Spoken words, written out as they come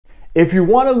If you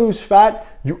want to lose fat,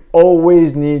 you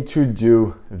always need to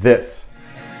do this.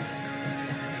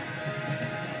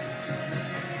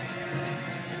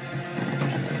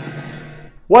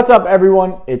 What's up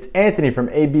everyone? It's Anthony from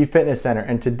AB Fitness Center,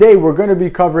 and today we're going to be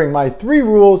covering my 3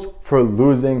 rules for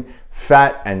losing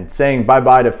fat and saying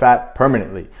bye-bye to fat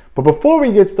permanently. But before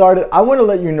we get started, I want to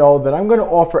let you know that I'm going to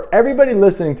offer everybody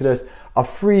listening to this a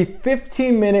free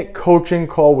 15-minute coaching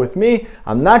call with me.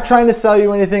 I'm not trying to sell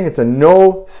you anything. It's a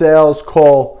no sales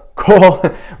call.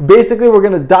 Basically, we're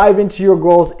going to dive into your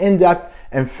goals in depth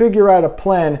and figure out a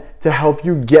plan to help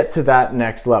you get to that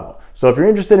next level. So if you're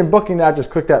interested in booking that,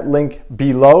 just click that link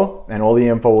below and all the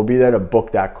info will be there to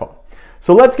book that call.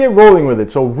 So let's get rolling with it.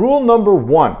 So rule number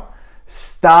 1,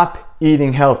 stop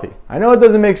eating healthy. I know it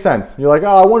doesn't make sense. You're like,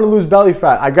 oh, I want to lose belly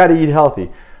fat. I got to eat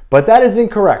healthy. But that is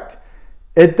incorrect.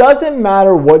 It doesn't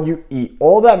matter what you eat.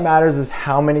 All that matters is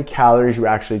how many calories you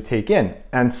actually take in.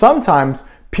 And sometimes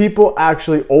people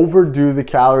actually overdo the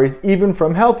calories even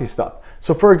from healthy stuff.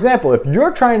 So for example, if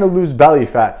you're trying to lose belly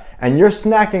fat and you're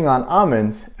snacking on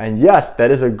almonds, and yes,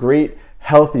 that is a great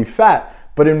healthy fat,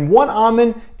 but in 1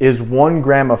 almond is 1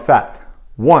 gram of fat.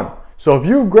 1. So if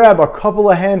you grab a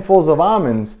couple of handfuls of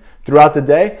almonds throughout the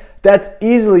day, that's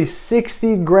easily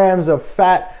 60 grams of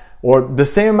fat, or the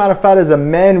same amount of fat as a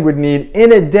man would need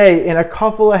in a day in a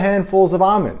couple of handfuls of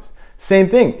almonds. Same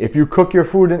thing, if you cook your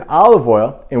food in olive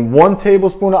oil, in 1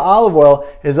 tablespoon of olive oil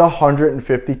is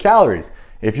 150 calories.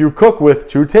 If you cook with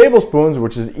 2 tablespoons,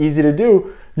 which is easy to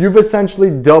do, you've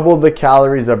essentially doubled the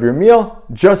calories of your meal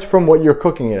just from what you're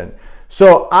cooking it in.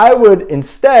 So I would,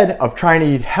 instead of trying to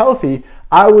eat healthy,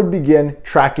 I would begin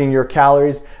tracking your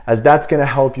calories, as that's gonna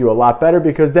help you a lot better,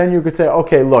 because then you could say,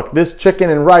 okay, look, this chicken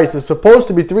and rice is supposed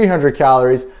to be 300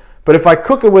 calories, but if I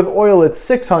cook it with oil, it's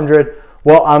 600.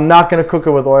 Well, I'm not gonna cook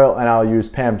it with oil and I'll use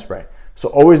Pam spray. So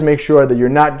always make sure that you're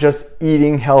not just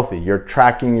eating healthy, you're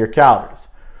tracking your calories.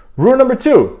 Rule number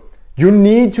 2, you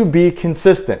need to be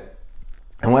consistent.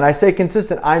 And when I say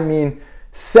consistent, I mean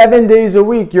 7 days a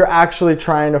week you're actually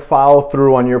trying to follow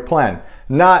through on your plan.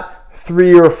 Not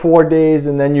 3 or 4 days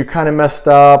and then you kind of messed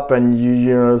up and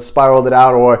you spiraled it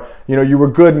out, or you were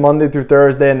good Monday through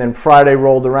Thursday and then Friday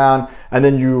rolled around and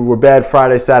then you were bad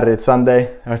Friday, Saturday,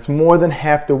 Sunday. That's more than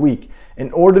half the week.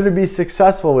 In order to be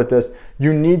successful with this,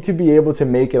 you need to be able to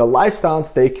make it a lifestyle and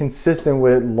stay consistent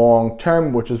with it long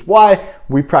term, which is why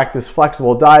we practice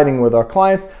flexible dieting with our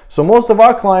clients. So most of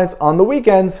our clients on the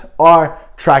weekends are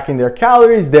tracking their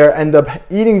calories. They end up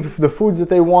eating the foods that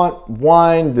they want,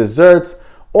 wine, desserts,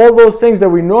 all those things that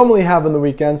we normally have on the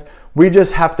weekends. We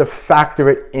just have to factor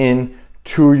it in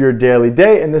to your daily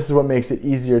day, and this is what makes it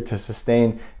easier to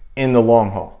sustain in the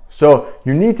long haul. So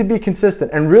you need to be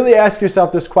consistent and really ask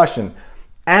yourself this question: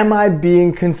 am I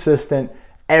being consistent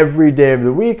every day of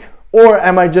the week, or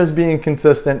am I just being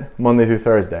consistent Monday through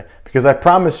Thursday? Because I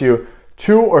promise you,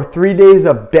 2 or 3 days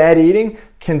of bad eating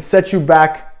can set you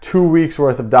back 2 weeks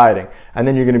worth of dieting. And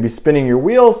then you're gonna be spinning your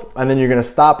wheels and then you're gonna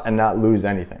stop and not lose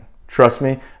anything. Trust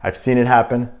me, I've seen it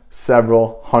happen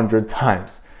several hundred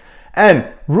times. And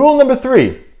rule number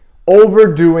 3,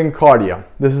 overdoing cardio.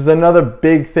 This is another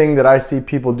big thing that I see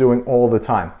people doing all the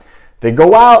time. They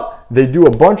go out, they do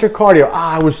a bunch of cardio.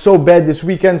 I was so bad this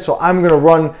weekend, so I'm gonna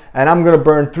run and I'm gonna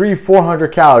burn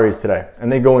 300-400 calories today.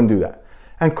 And they go and do that.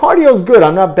 And cardio is good,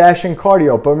 I'm not bashing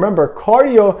cardio, but remember,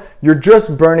 cardio, you're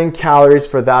just burning calories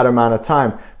for that amount of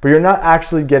time, but you're not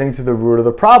actually getting to the root of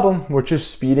the problem, which is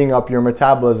speeding up your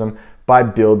metabolism by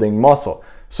building muscle.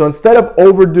 So instead of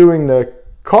overdoing the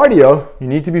cardio, you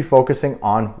need to be focusing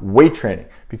on weight training,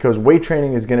 because weight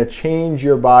training is gonna change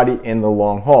your body in the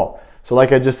long haul. So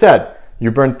like I just said,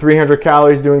 you burn 300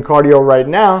 calories doing cardio right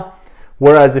now,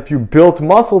 whereas if you built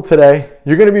muscle today,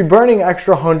 you're gonna be burning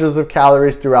extra hundreds of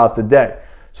calories throughout the day.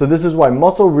 So this is why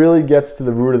muscle really gets to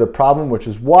the root of the problem, which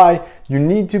is why you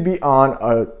need to be on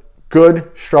a good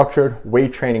structured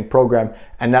weight training program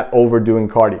and not overdoing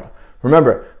cardio.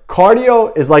 Remember,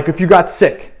 cardio is like if you got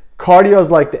sick. Cardio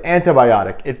is like the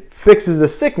antibiotic. It fixes the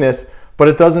sickness, but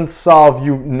it doesn't solve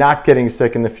you not getting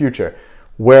sick in the future.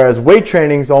 Whereas weight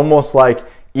training is almost like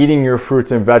eating your fruits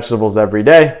and vegetables every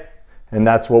day, and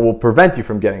that's what will prevent you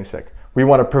from getting sick. We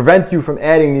want to prevent you from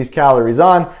adding these calories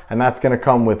on, and that's going to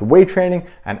come with weight training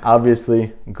and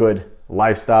obviously good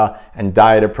lifestyle and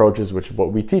diet approaches, which is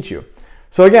what we teach you.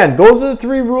 So again, those are the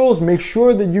 3 rules. Make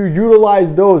sure that you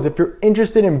utilize those. If you're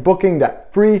interested in booking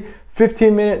that free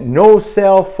 15-minute no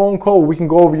sale phone call, we can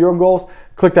go over your goals.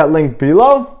 Click that link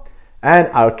below, and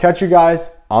I'll catch you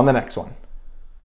guys on the next one.